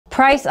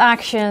Price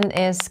action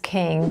is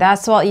king.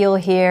 That's what you'll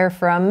hear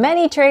from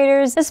many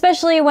traders,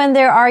 especially when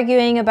they're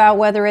arguing about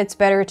whether it's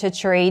better to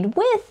trade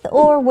with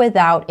or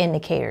without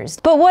indicators.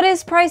 But what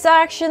is price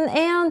action,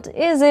 and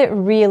is it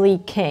really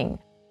king?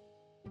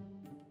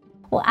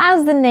 Well,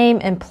 as the name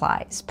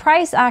implies,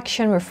 price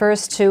action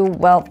refers to,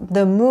 well,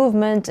 the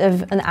movement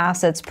of an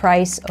asset's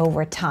price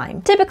over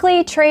time.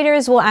 Typically,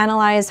 traders will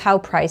analyze how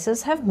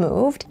prices have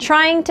moved,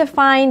 trying to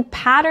find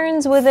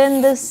patterns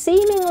within the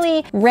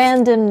seemingly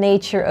random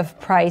nature of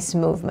price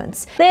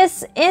movements.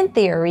 This, in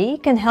theory,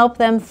 can help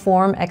them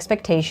form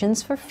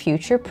expectations for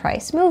future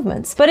price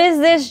movements. But is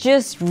this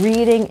just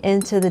reading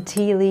into the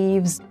tea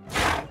leaves?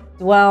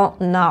 Well,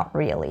 not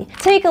really.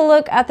 Take a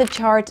look at the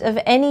chart of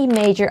any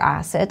major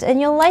asset and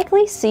you'll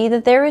likely see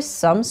that there is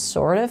some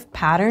sort of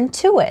pattern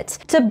to it.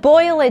 To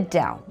boil it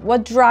down,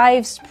 what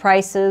drives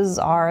prices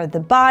are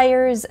the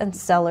buyers and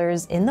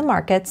sellers in the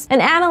markets,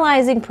 and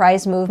analyzing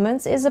price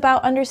movements is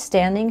about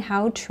understanding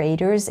how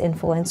traders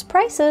influence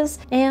prices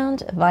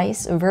and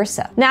vice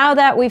versa. Now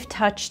that we've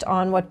touched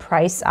on what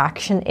price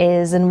action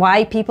is and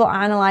why people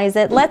analyze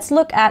it, let's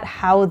look at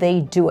how they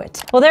do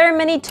it. Well, there are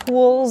many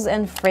tools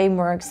and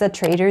frameworks that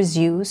traders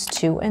use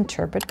to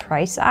interpret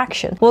price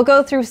action. We'll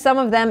go through some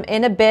of them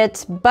in a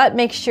bit, but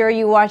make sure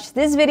you watch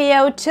this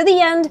video to the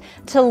end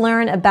to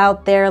learn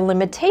about their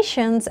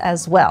limitations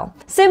as well.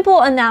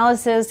 Simple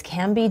analysis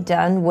can be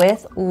done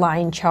with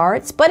line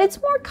charts, but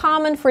it's more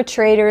common for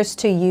traders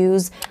to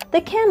use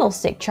the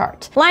candlestick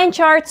chart. Line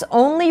charts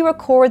only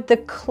record the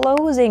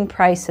closing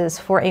prices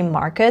for a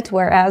market,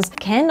 whereas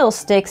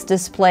candlesticks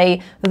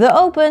display the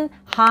open,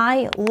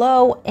 high,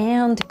 low,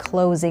 and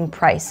closing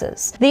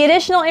prices. The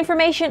additional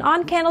information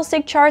on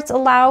candlestick charts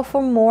allow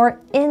for more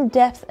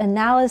in-depth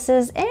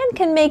analysis and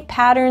can make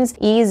patterns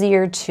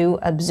easier to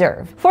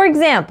observe. For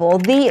example,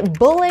 the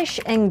bullish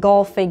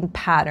engulfing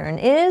pattern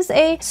is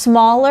a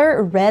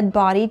smaller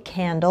red-bodied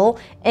candle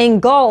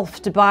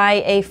engulfed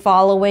by a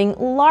following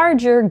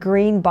larger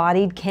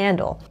green-bodied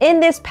candle. In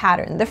this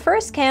pattern, the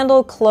first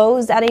candle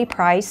closed at a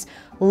price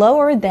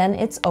lower than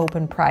its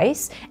open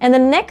price, and the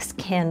next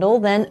candle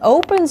then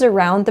opens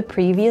around the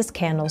previous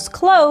candle's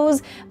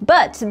close,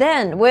 but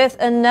then with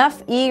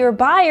enough eager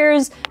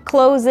buyers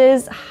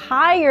closes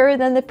higher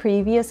than the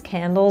previous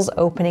candle's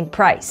opening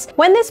price.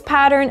 When this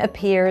pattern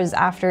appears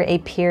after a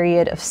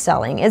period of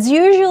selling, it's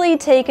usually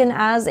taken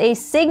as a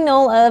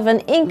signal of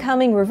an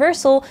incoming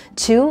reversal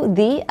to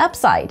the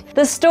upside.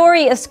 The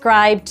story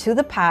ascribed to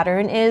the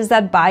pattern is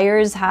that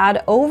buyers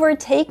had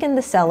overtaken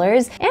the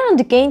sellers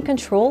and gained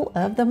control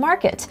of the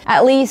market,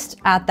 at least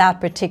at that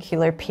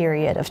particular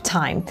period of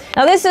time.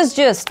 Now, this is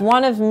just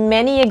one of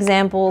many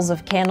examples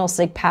of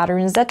candlestick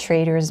patterns that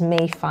traders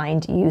may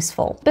find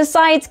useful.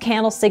 Besides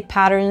candlestick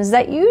patterns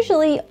that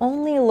usually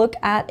only look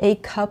at a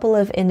couple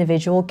of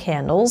individual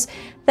candles,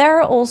 there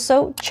are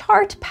also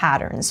chart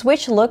patterns,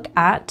 which look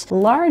at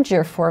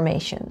larger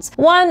formations.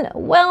 One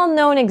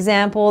well-known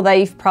example that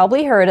you've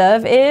probably heard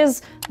of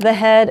is the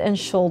head and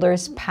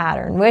shoulders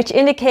pattern, which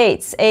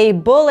indicates a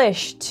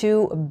bullish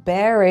to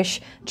bearish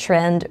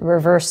trend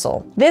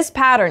reversal. This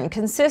pattern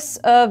consists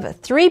of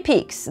 3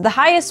 peaks, the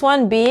highest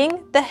one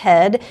being the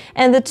head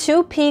and the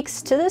 2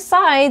 peaks to the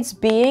sides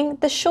being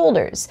the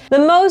shoulders. The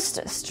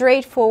most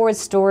straightforward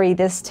story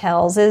this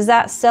tells is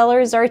that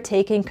sellers are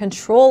taking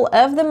control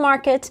of the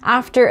market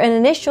after an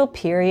initial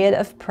period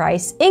of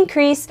price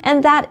increase,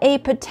 and that a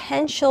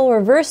potential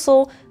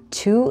reversal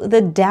to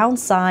the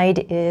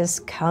downside is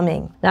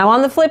coming. Now,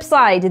 on the flip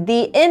side,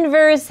 the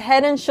inverse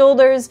head and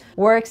shoulders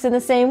works in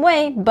the same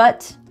way,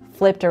 but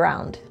flipped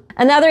around.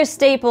 Another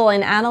staple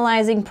in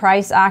analyzing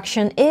price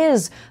action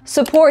is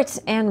support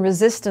and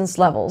resistance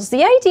levels.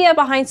 The idea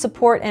behind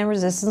support and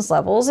resistance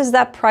levels is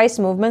that price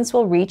movements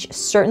will reach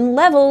certain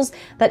levels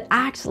that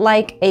act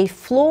like a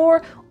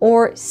floor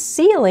or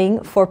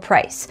ceiling for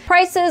price.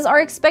 Prices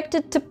are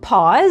expected to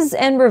pause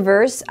and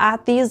reverse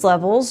at these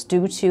levels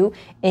due to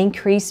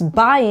increased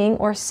buying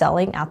or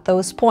selling at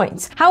those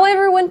points.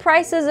 However, when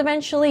prices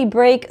eventually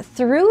break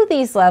through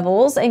these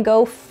levels and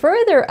go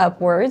further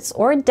upwards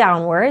or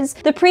downwards,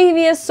 the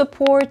previous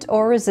support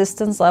or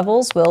resistance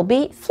levels will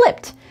be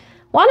flipped.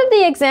 One of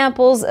the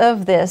examples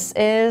of this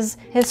is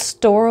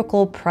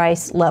historical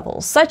price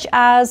levels, such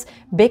as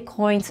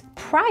Bitcoin's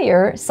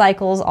prior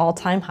cycle's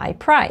all-time high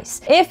price.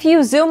 If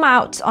you zoom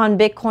out on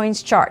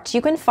Bitcoin's chart,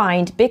 you can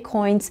find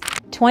Bitcoin's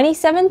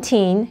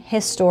 2017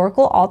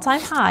 historical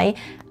all-time high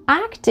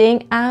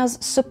acting as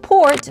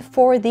support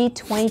for the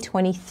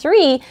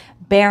 2023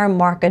 bear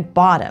market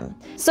bottom.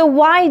 So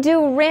why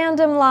do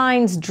random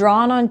lines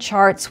drawn on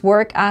charts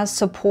work as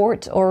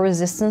support or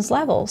resistance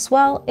levels?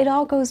 Well, it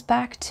all goes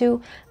back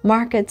to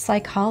market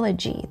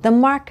psychology. The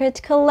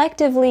market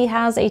collectively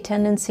has a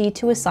tendency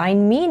to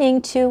assign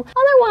meaning to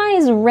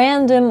otherwise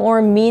random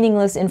or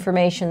meaningless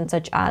information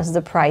such as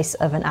the price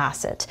of an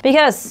asset.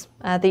 Because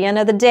At the end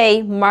of the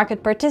day,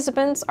 market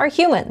participants are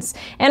humans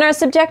and are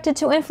subjected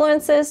to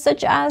influences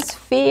such as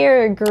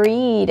fear,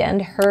 greed,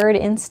 and herd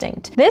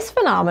instinct. This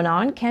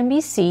phenomenon can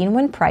be seen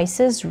when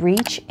prices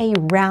reach a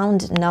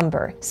round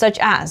number, such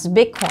as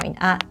Bitcoin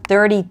at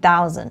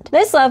 30,000.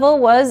 This level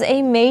was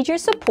a major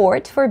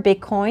support for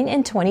Bitcoin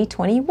in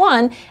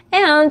 2021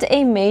 and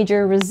a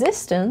major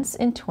resistance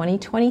in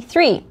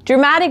 2023.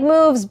 Dramatic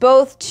moves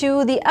both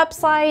to the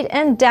upside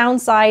and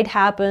downside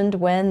happened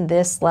when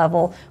this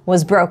level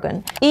was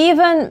broken.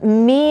 Even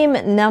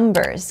meme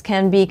numbers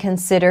can be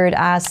considered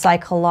as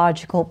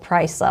psychological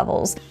price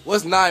levels.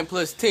 What's 9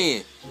 plus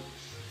 10?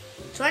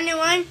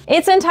 21.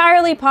 It's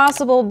entirely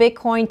possible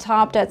Bitcoin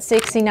topped at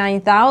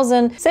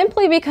 69,000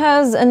 simply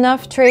because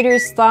enough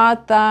traders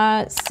thought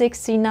that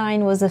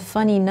 69 was a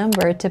funny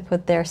number to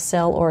put their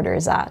sell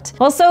orders at.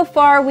 Well, so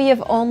far we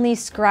have only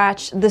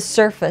scratched the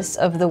surface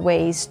of the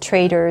ways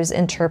traders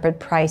interpret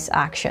price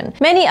action.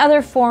 Many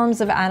other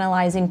forms of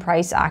analyzing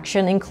price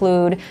action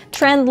include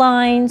trend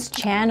lines,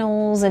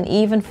 channels, and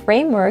even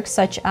frameworks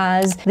such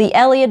as the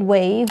Elliott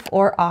wave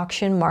or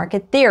auction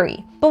market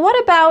theory. But what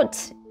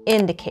about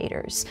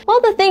indicators?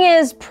 Well, the thing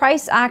is,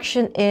 price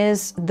action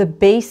is the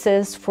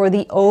basis for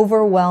the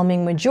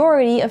overwhelming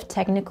majority of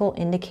technical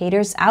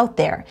indicators out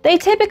there. They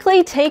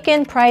typically take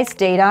in price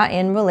data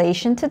in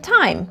relation to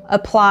time,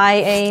 apply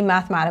a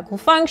mathematical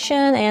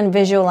function, and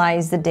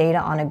visualize the data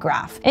on a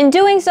graph. In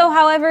doing so,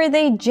 however,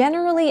 they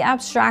generally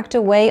abstract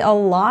away a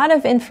lot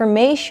of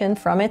information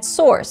from its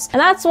source, and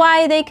that's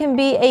why they can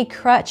be a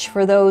crutch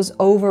for those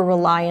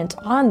over-reliant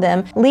on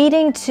them,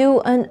 leading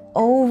to an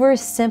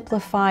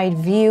oversimplified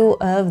view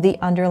of the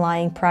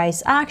underlying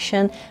price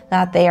action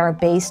that they are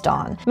based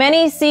on.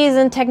 Many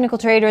seasoned technical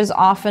traders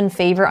often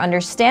favor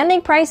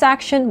understanding price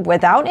action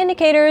without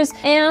indicators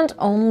and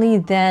only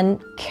then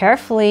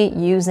carefully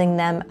using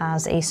them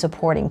as a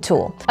supporting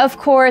tool. Of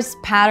course,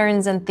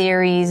 patterns and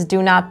theories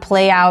do not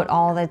play out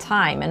all the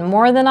time, and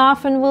more than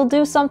often will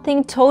do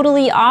something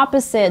totally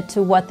opposite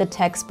to what the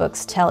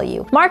textbooks tell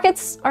you.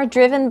 Markets are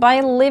driven by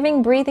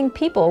living, breathing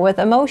people with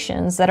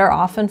emotions that are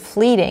often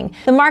fleeting.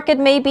 The market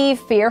may be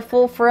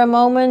fearful for a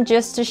moment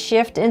just to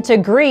shift into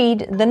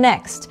greed the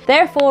next.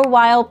 Therefore,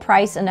 while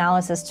price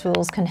analysis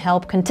tools can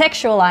help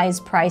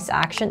contextualize price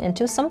action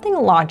into something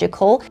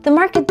logical, the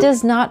market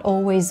does not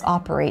always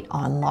operate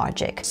on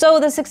logic. So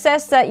the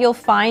success that you'll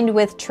find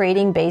with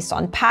trading based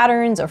on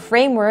patterns or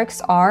frameworks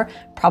are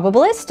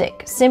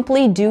probabilistic,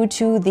 simply due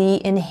to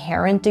the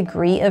inherent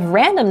degree of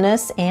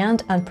randomness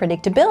and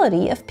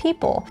unpredictability of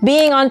people.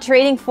 Being on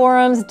trading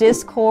forums,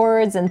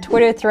 discords, and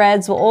Twitter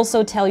threads will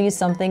also tell you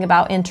something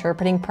about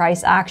interpreting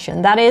price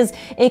action. That is,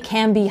 it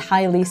can be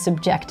highly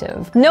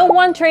subjective. No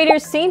one trader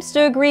seems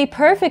to agree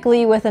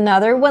perfectly with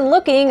another when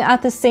looking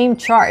at the same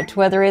chart,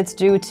 whether it's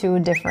due to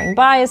differing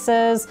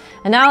biases,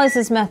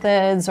 analysis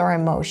methods, or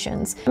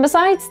emotions. And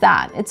besides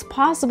that, it's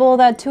possible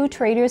that two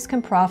traders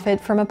can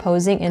profit from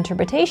opposing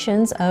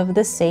interpretations of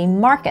the same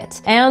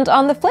market. And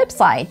on the flip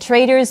side,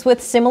 traders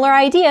with similar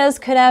ideas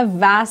could have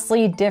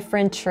vastly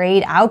different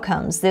trade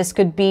outcomes. This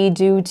could be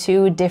due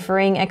to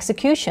differing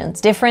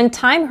executions, different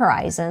time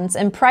horizons,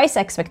 and price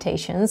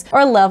expectations,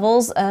 or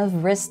levels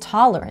of risk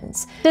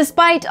tolerance.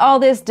 Despite all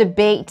this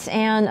debate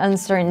and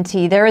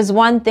uncertainty, there is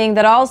one thing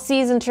that all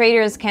seasoned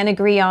traders can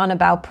agree on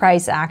about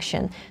price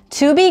action.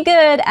 To be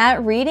good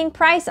at reading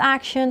price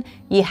action,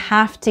 you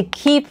have to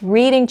keep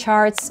reading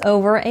charts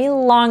over a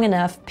long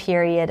enough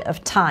period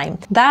of time.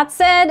 That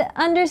said,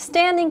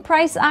 understanding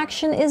price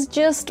action is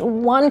just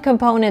one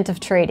component of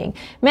trading.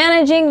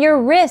 Managing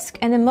your risk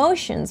and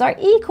emotions are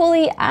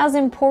equally as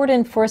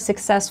important for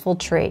successful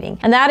trading.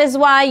 And that is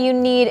why you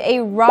need a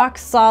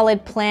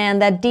rock-solid plan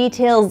that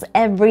details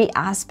every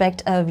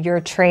aspect of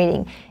your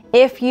trading.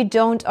 If you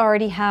don't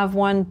already have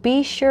one,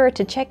 be sure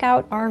to check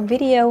out our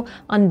video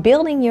on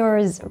building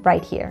yours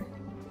right here.